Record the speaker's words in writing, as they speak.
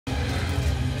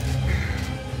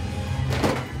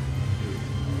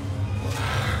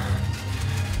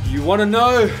You want to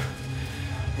know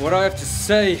what I have to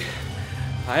say?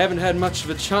 I haven't had much of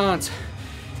a chance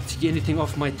to get anything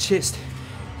off my chest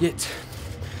yet.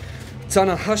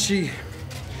 Tanahashi,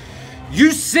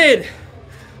 you said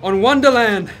on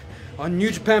Wonderland, on New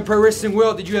Japan Pro Wrestling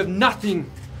World, that you have nothing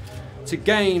to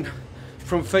gain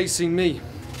from facing me.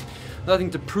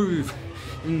 Nothing to prove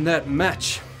in that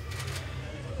match.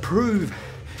 Prove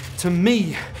to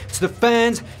me, to the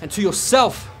fans, and to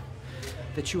yourself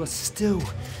that you are still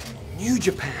New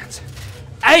Japan's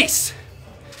ace.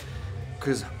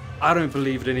 Because I don't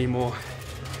believe it anymore.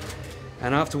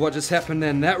 And after what just happened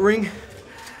in that ring,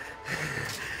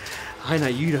 I know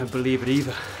you don't believe it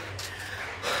either.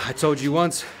 I told you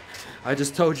once, I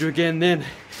just told you again then.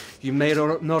 You may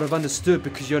not have understood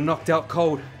because you're knocked out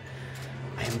cold.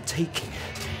 I am taking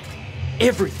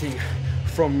everything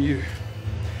from you.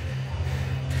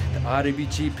 The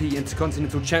IWGP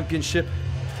Intercontinental Championship,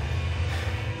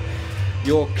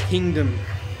 your kingdom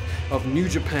of New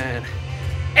Japan,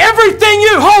 everything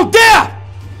you hold dear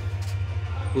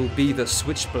will be the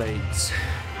Switchblades.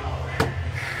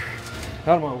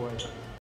 Out of my way.